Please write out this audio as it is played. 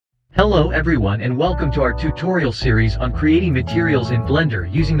Hello everyone and welcome to our tutorial series on creating materials in Blender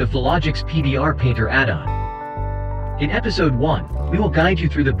using the Philogix PBR Painter add-on. In episode 1, we will guide you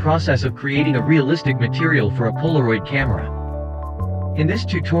through the process of creating a realistic material for a Polaroid camera. In this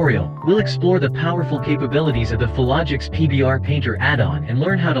tutorial, we'll explore the powerful capabilities of the Philogix PBR Painter add-on and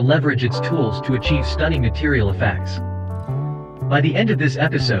learn how to leverage its tools to achieve stunning material effects. By the end of this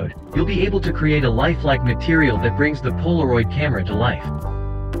episode, you'll be able to create a lifelike material that brings the Polaroid camera to life.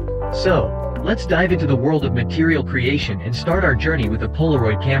 So, let's dive into the world of material creation and start our journey with a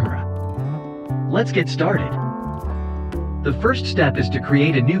Polaroid camera. Let's get started. The first step is to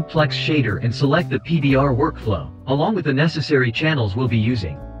create a new Plex shader and select the PBR workflow, along with the necessary channels we'll be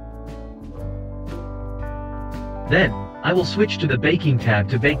using. Then, I will switch to the Baking tab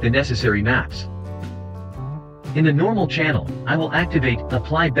to bake the necessary maps. In the normal channel, I will activate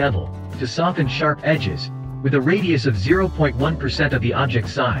Apply Bevel to soften sharp edges, with a radius of 0.1% of the object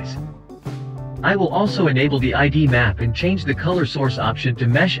size. I will also enable the ID map and change the color source option to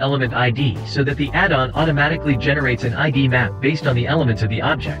Mesh Element ID so that the add-on automatically generates an ID map based on the elements of the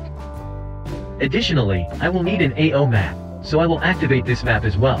object. Additionally, I will need an AO map, so I will activate this map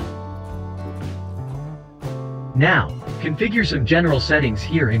as well. Now, configure some general settings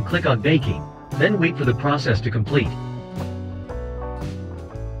here and click on Baking, then wait for the process to complete.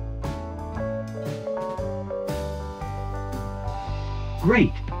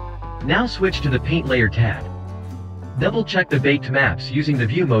 Great! Now switch to the Paint Layer tab. Double-check the baked maps using the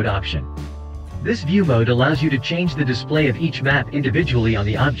View Mode option. This view mode allows you to change the display of each map individually on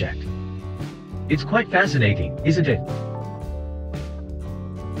the object. It's quite fascinating, isn't it?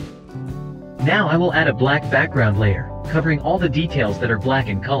 Now I will add a black background layer, covering all the details that are black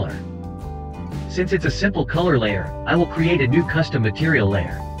in color. Since it's a simple color layer, I will create a new custom material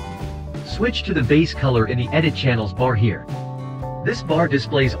layer. Switch to the base color in the Edit Channels bar here. This bar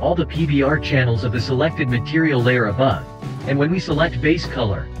displays all the PBR channels of the selected material layer above, and when we select base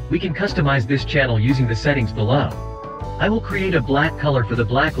color, we can customize this channel using the settings below. I will create a black color for the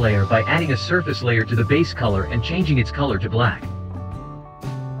black layer by adding a surface layer to the base color and changing its color to black.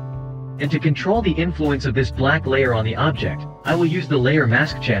 And to control the influence of this black layer on the object, I will use the Layer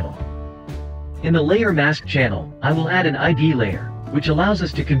Mask channel. In the Layer Mask channel, I will add an ID layer, which allows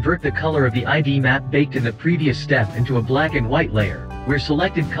us to convert the color of the ID map baked in the previous step into a black and white layer, where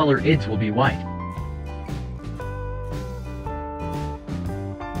selected color IDs will be white.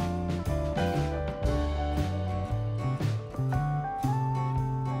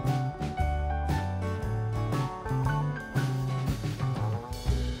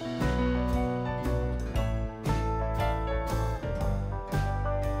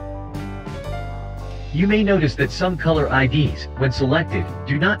 You may notice that some color IDs, when selected,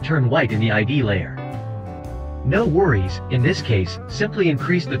 do not turn white in the ID layer. No worries, in this case, simply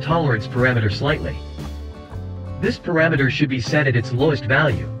increase the tolerance parameter slightly. This parameter should be set at its lowest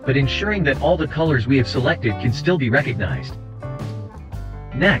value, but ensuring that all the colors we have selected can still be recognized.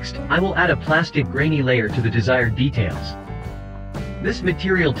 Next, I will add a plastic grainy layer to the desired details. This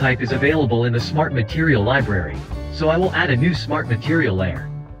material type is available in the Smart Material library, so I will add a new Smart Material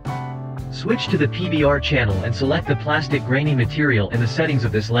layer. Switch to the PBR channel and select the plastic grainy material in the settings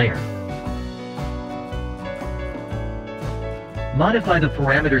of this layer. Modify the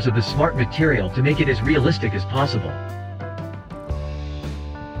parameters of the Smart Material to make it as realistic as possible.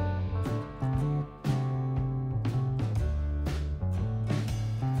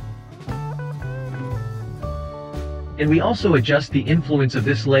 And we also adjust the influence of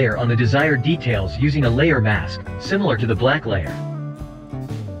this layer on the desired details using a layer mask, similar to the black layer.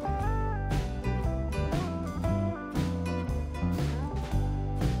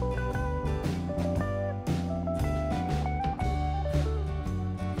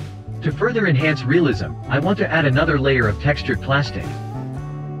 To further enhance realism, I want to add another layer of textured plastic.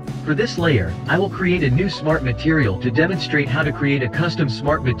 For this layer, I will create a new Smart Material to demonstrate how to create a custom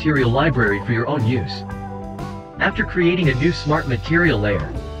Smart Material library for your own use. After creating a new Smart Material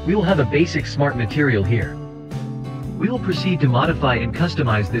layer, we will have a basic Smart Material here. We will proceed to modify and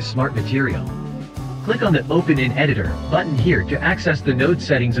customize this Smart Material. Click on the Open in Editor button here to access the node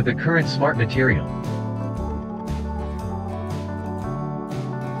settings of the current Smart Material.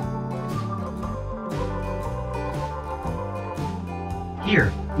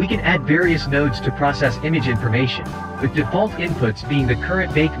 Here, we can add various nodes to process image information, with default inputs being the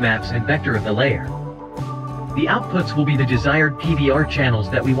current bake maps and vector of the layer. The outputs will be the desired PBR channels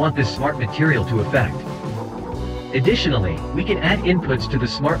that we want this Smart Material to affect. Additionally, we can add inputs to the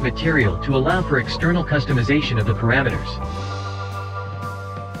Smart Material to allow for external customization of the parameters.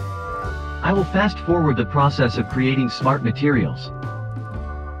 I will fast forward the process of creating smart materials.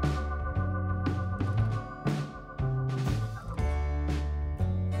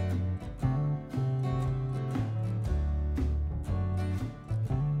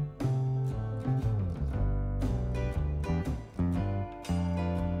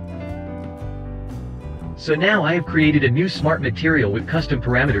 So now I have created a new smart material with custom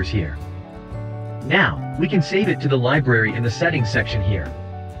parameters here. Now, we can save it to the library in the settings section here.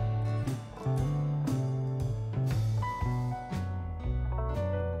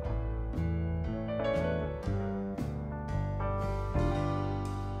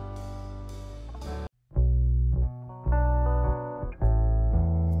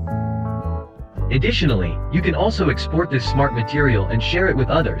 Additionally, you can also export this smart material and share it with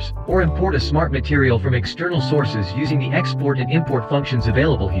others, or import a smart material from external sources using the export and import functions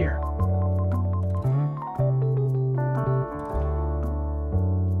available here.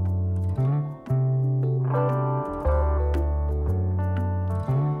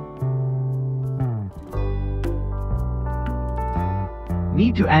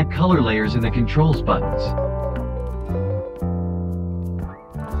 Need to add color layers in the controls buttons.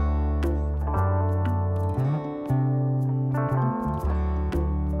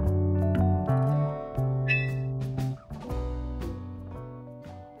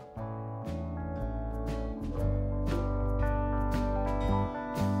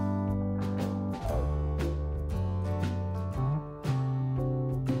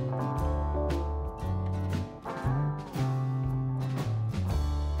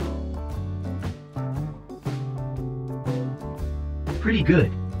 Pretty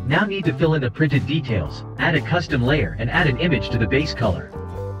good. Now need to fill in the printed details, add a custom layer and add an image to the base color.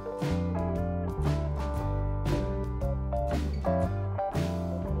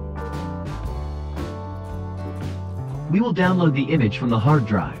 We will download the image from the hard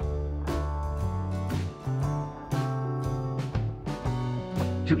drive.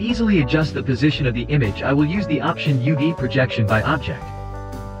 To easily adjust the position of the image, I will use the option UV projection by object.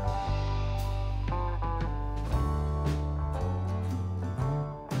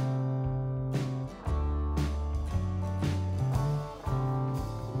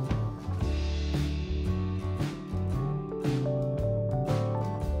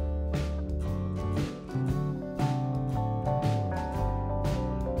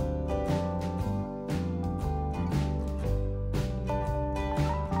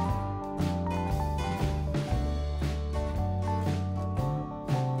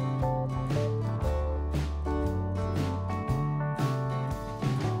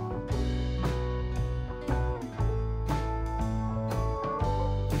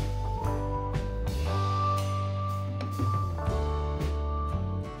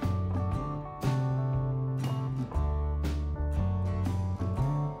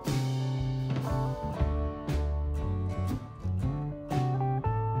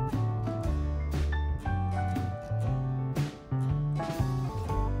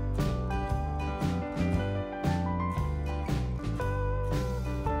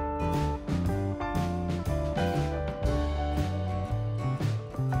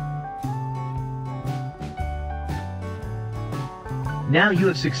 Now you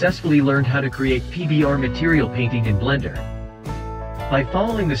have successfully learned how to create PBR material painting in Blender. By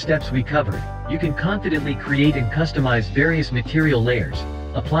following the steps we covered, you can confidently create and customize various material layers,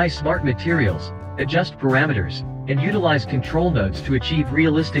 apply smart materials, adjust parameters, and utilize control nodes to achieve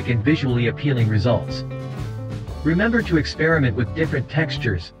realistic and visually appealing results. Remember to experiment with different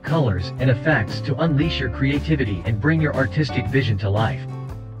textures, colors, and effects to unleash your creativity and bring your artistic vision to life.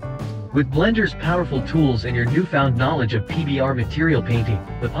 With Blender's powerful tools and your newfound knowledge of PBR material painting,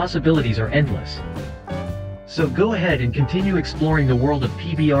 the possibilities are endless. So go ahead and continue exploring the world of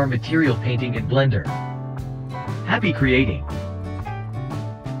PBR material painting in Blender. Happy creating!